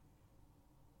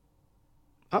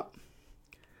 Oh,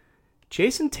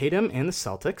 Jason Tatum and the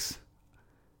Celtics.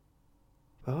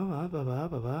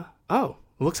 Oh,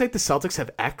 it looks like the Celtics have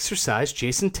exercised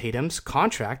Jason Tatum's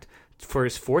contract for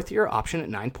his 4th-year option at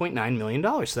 $9.9 million.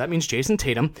 So that means Jason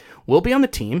Tatum will be on the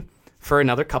team for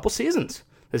another couple seasons.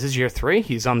 This is year 3.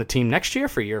 He's on the team next year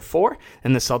for year 4.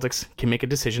 And the Celtics can make a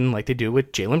decision like they do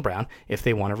with Jaylen Brown if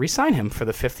they want to re-sign him for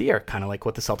the 5th year, kind of like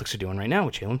what the Celtics are doing right now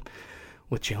with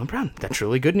Jaylen Brown. That's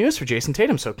really good news for Jason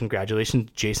Tatum. So congratulations,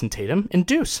 Jason Tatum and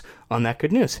Deuce, on that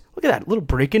good news. Look at that little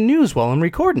breaking news while I'm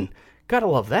recording. Gotta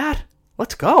love that.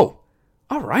 Let's go.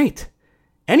 All right.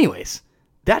 Anyways,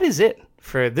 that is it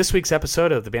for this week's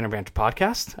episode of the Banner Banter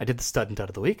podcast. I did the Stud and Dud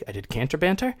of the Week. I did Cantor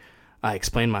Banter. I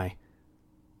explained my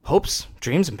hopes,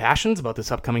 dreams, and passions about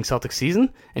this upcoming Celtics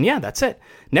season. And yeah, that's it.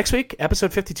 Next week,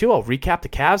 episode 52, I'll recap the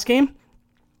Cavs game.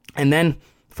 And then,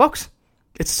 folks,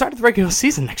 it's the start of the regular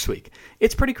season next week.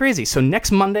 It's pretty crazy. So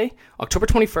next Monday, October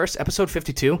 21st, episode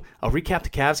 52, I'll recap the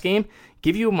Cavs game,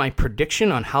 give you my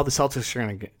prediction on how the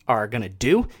Celtics are going to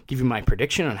do, give you my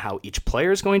prediction on how each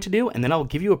player is going to do, and then I'll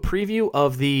give you a preview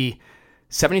of the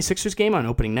 76ers game on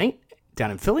opening night down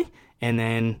in Philly, and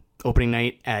then opening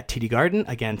night at TD Garden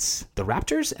against the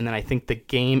Raptors, and then I think the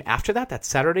game after that, that's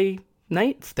Saturday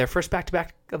night, their first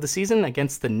back-to-back of the season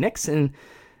against the Knicks in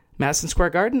Madison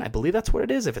Square Garden. I believe that's what it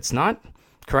is. If it's not,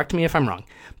 correct me if I'm wrong.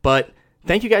 But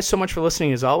thank you guys so much for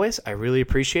listening as always. I really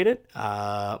appreciate it.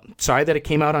 Sorry that it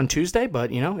came out on Tuesday,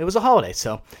 but it was a holiday,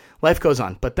 so life goes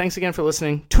on. But thanks again for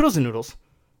listening. Toodles and noodles.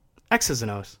 X's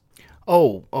and O's.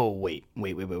 Oh, wait.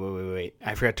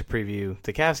 I forgot to preview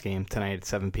the Cavs game tonight at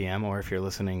 7 p.m., or if you're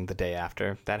listening the day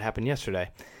after. That happened yesterday.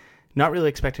 Not really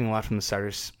expecting a lot from the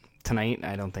starters tonight.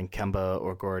 I don't think Kemba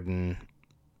or Gordon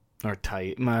or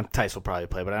Tice will probably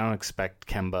play, but I don't expect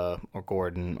Kemba or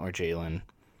Gordon or Jaylen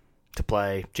to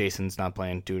play. Jason's not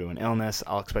playing due to an illness.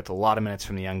 I'll expect a lot of minutes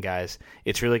from the young guys.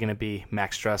 It's really going to be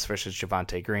Max Strus versus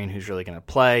Javonte Green, who's really going to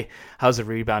play. How's the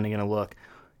rebounding going to look?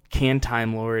 Can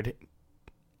Time Lord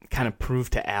kind of prove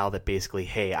to Al that basically,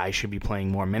 hey, I should be playing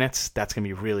more minutes? That's going to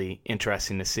be really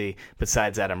interesting to see.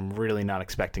 Besides that, I'm really not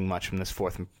expecting much from this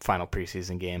 4th and final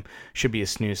preseason game. Should be a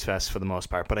snooze fest for the most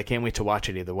part, but I can't wait to watch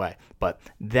it either way. But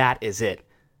that is it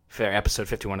for episode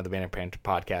 51 of the Banner Banter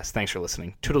podcast. Thanks for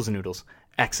listening. Toodles and noodles,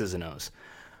 X's and O's.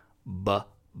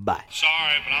 Bye-bye.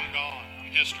 Sorry, but I'm gone.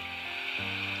 I'm history.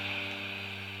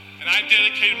 And I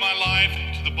dedicated my life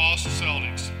to the Boston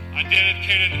Celtics. I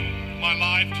dedicated my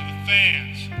life to the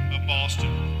fans of Boston.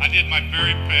 I did my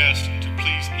very best to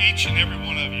please each and every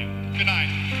one of you. Good night.